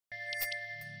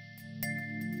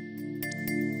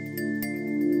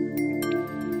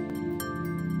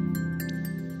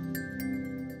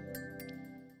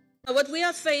What we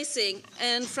are facing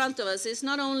in front of us is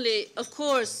not only, of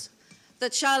course, the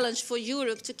challenge for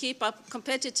Europe to keep up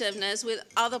competitiveness with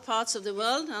other parts of the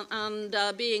world, and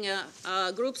being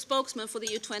a group spokesman for the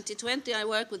EU 2020, I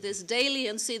work with this daily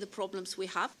and see the problems we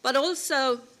have, but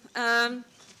also a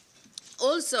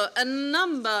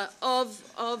number of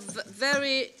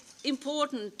very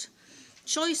important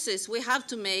choices we have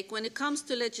to make when it comes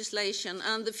to legislation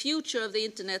and the future of the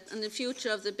internet and the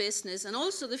future of the business, and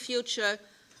also the future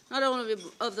not only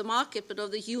of the market but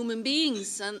of the human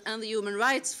beings and the human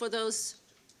rights for those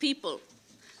people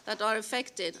that are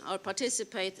affected or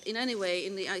participate in any way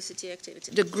in the ICT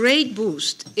activity. The great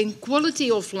boost in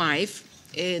quality of life,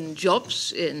 in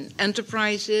jobs, in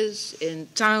enterprises, in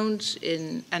towns,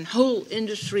 and whole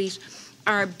industries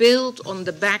are built on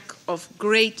the back of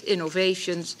great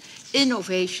innovations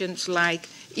like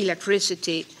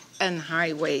electricity and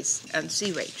highways and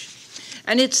sewage.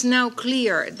 And it's now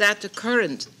clear that the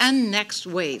current and next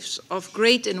waves of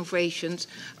great innovations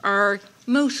are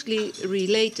mostly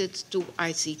related to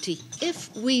ICT.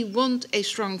 If we want a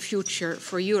strong future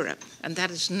for Europe, and that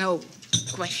is no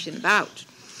question about,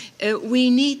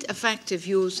 we need effective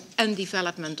use and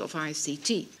development of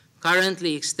ICT.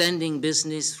 Currently, extending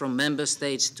business from member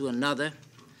states to another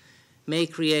may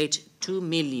create €2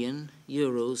 million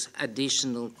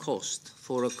additional cost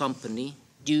for a company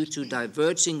due to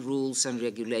diverging rules and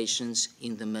regulations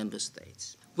in the member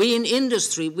states. We in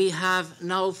industry, we have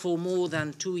now for more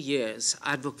than 2 years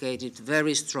advocated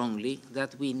very strongly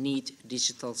that we need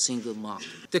digital single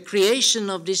market. The creation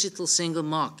of digital single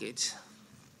market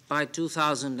by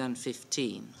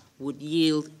 2015 would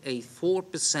yield a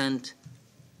 4%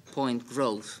 point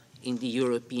growth in the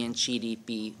European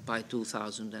GDP by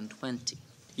 2020.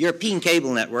 European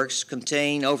cable networks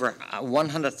contain over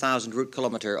 100,000 root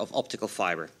kilometers of optical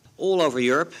fiber. All over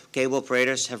Europe, cable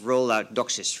operators have rolled out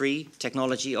DOCSIS 3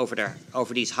 technology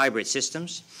over these hybrid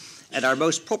systems, and our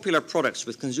most popular products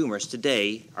with consumers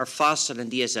today are faster than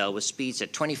DSL with speeds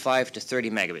at 25 to 30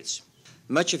 megabits.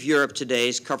 Much of Europe today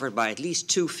is covered by at least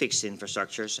 2 fixed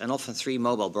infrastructures and often 3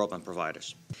 mobile broadband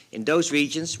providers. In those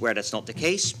regions where that's not the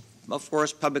case, of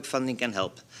course, public funding can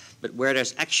help. But where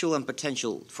there's actual and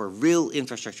potential for real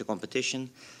infrastructure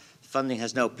competition, funding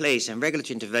has no place, and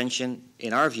regulatory intervention,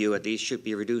 in our view at least, should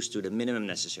be reduced to the minimum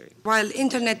necessary. While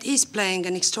internet is playing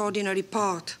an extraordinary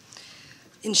part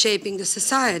in shaping the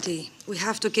society, we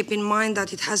have to keep in mind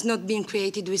that it has not been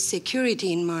created with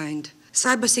security in mind.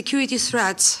 Cybersecurity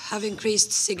threats have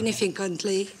increased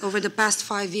significantly over the past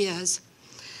 5 years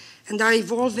and are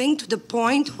evolving to the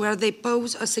point where they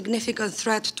pose a significant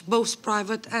threat to both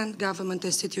private and government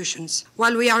institutions.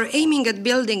 While we are aiming at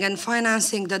building and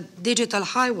financing the digital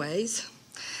highways,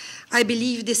 I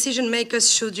believe decision makers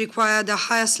should require the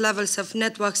highest levels of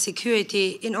network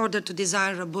security in order to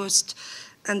design robust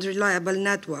and reliable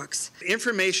networks.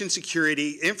 Information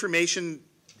security, information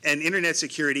and internet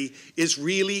security is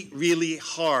really, really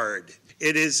hard.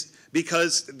 It is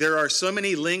because there are so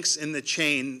many links in the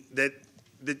chain that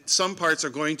some parts are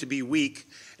going to be weak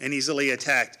and easily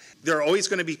attacked. There are always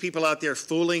going to be people out there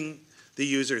fooling the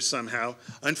users somehow.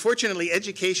 Unfortunately,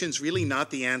 education's really not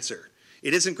the answer.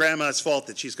 It isn't grandma's fault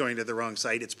that she's going to the wrong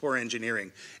site. It's poor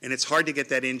engineering, and it's hard to get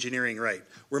that engineering right.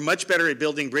 We're much better at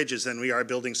building bridges than we are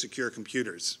building secure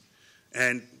computers,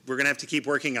 and we're going to have to keep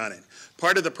working on it.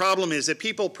 Part of the problem is that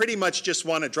people pretty much just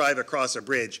want to drive across a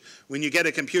bridge. When you get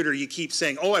a computer, you keep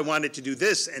saying, oh, I want it to do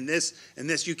this and this and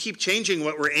this. You keep changing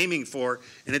what we're aiming for,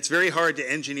 and it's very hard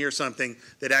to engineer something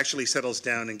that actually settles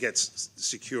down and gets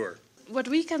secure. What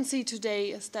we can see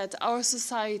today is that our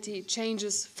society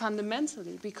changes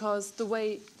fundamentally because the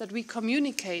way that we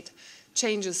communicate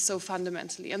changes so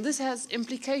fundamentally. And this has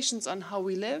implications on how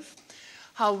we live,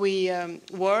 how we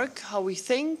work, how we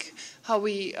think, how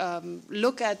we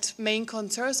look at main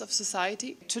concerns of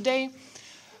society. Today,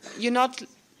 you're not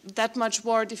that much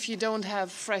worried if you don't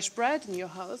have fresh bread in your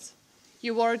house.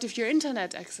 You're worried if your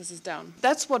internet access is down.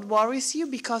 That's what worries you,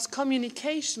 because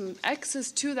communication,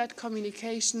 access to that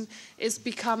communication, is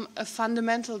become a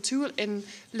fundamental tool in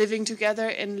living together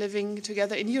in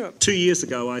Europe. 2 years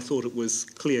ago, I thought it was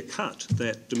clear-cut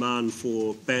that demand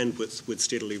for bandwidth would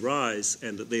steadily rise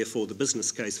and that therefore the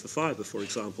business case for fibre, for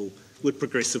example, would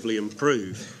progressively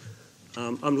improve.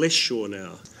 I'm less sure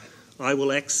now. I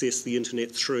will access the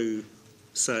internet through,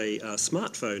 say, a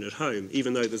smartphone at home,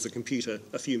 even though there's a computer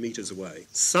a few metres away.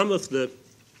 Some of the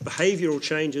behavioural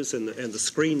changes and the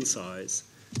screen size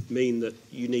mean that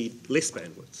you need less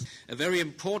bandwidth. A very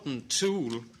important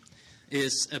tool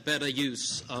is a better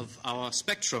use of our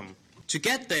spectrum. To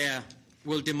get there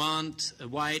will demand a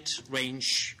wide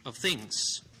range of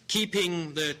things.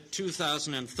 keeping the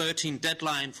 2013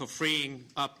 deadline for freeing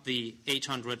up the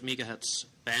 800 megahertz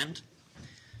band,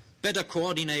 better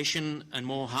coordination and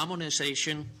more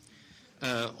harmonization,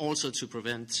 also to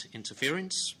prevent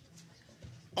interference,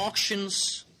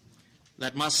 auctions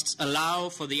that must allow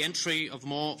for the entry of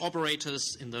more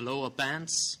operators in the lower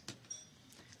bands,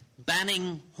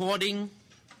 banning hoarding,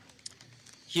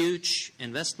 huge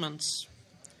investments,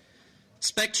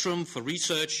 spectrum for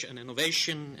research and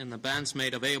innovation in the bands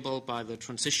made available by the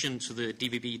transition to the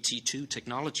DVB-T2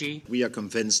 technology. We are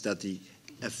convinced that the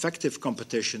effective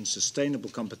competition, sustainable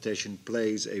competition,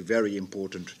 plays a very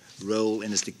important role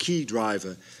and is the key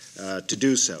driver to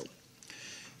do so.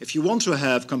 If you want to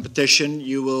have competition,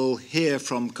 you will hear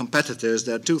from competitors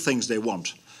there are two things they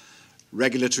want.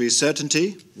 Regulatory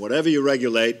certainty, whatever you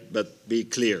regulate, but be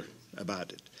clear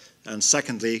about it. And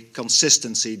secondly,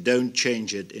 consistency, don't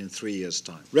change it in 3 years'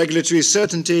 time. Regulatory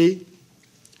certainty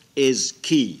is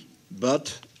key,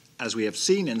 but as we have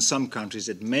seen in some countries,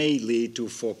 it may lead to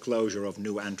foreclosure of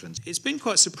new entrants. It's been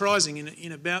quite surprising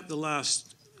in about the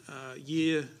last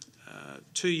year,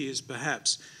 2 years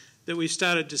perhaps, that we've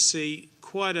started to see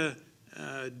quite a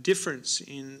difference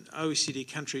in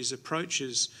OECD countries'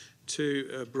 approaches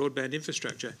to broadband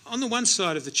infrastructure. On the one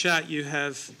side of the chart, you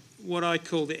have what I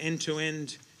call the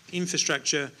end-to-end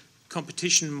infrastructure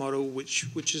competition model,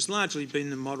 which has largely been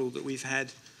the model that we've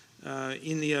had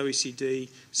in the OECD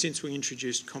since we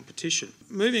introduced competition.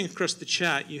 Moving across the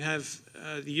chart, you have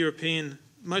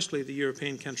mostly the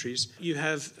European countries. You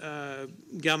have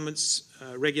governments,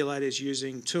 regulators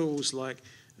using tools like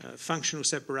functional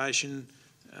separation,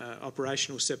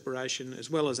 operational separation, as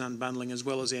well as unbundling, as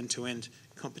well as end-to-end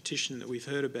competition that we've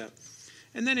heard about.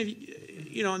 And then,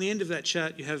 on the end of that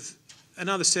chart, you have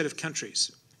another set of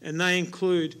countries, and they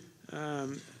include,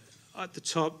 at the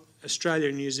top, Australia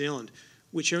and New Zealand,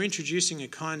 which are introducing a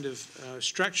kind of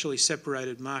structurally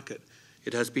separated market.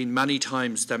 It has been many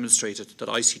times demonstrated that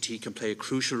ICT can play a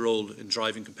crucial role in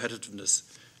driving competitiveness,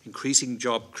 increasing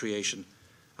job creation,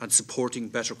 and supporting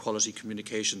better quality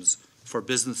communications for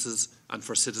businesses and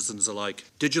for citizens alike.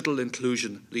 Digital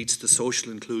inclusion leads to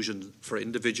social inclusion for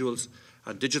individuals,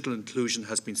 and digital inclusion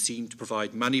has been seen to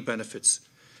provide many benefits,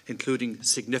 including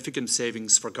significant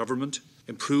savings for government,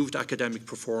 improved academic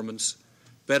performance,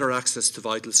 better access to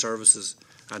vital services,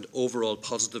 and overall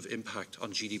positive impact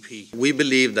on GDP. We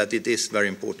believe that it is very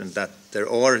important that there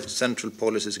are central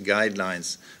policies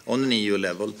guidelines on an EU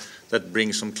level that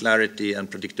bring some clarity and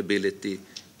predictability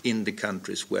in the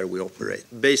countries where we operate.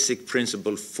 Basic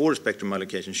principle for spectrum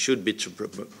allocation should be to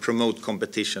promote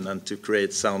competition and to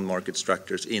create sound market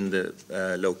structures in the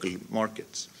local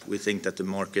markets. We think that the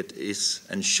market is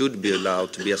and should be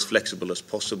allowed to be as flexible as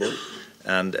possible,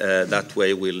 and that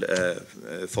way will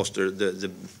foster the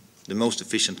most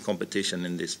efficient competition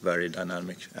in this very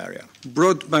dynamic area.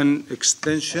 Broadband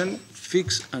extension,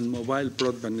 fixed and mobile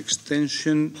broadband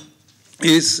extension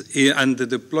and the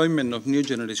deployment of new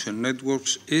generation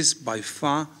networks is by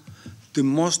far the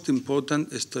most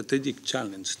important strategic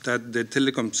challenge that the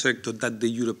telecom sector, that the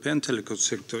European telecom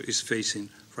sector is facing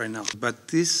right now. But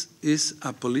this is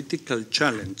a political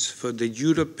challenge for the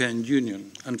European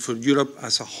Union and for Europe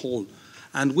as a whole.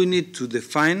 And we need to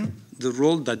define the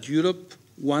role that Europe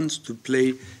wants to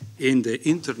play in the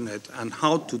internet and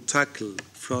how to tackle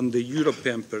from the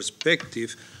European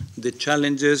perspective the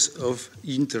challenges of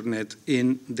internet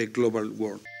in the global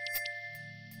world.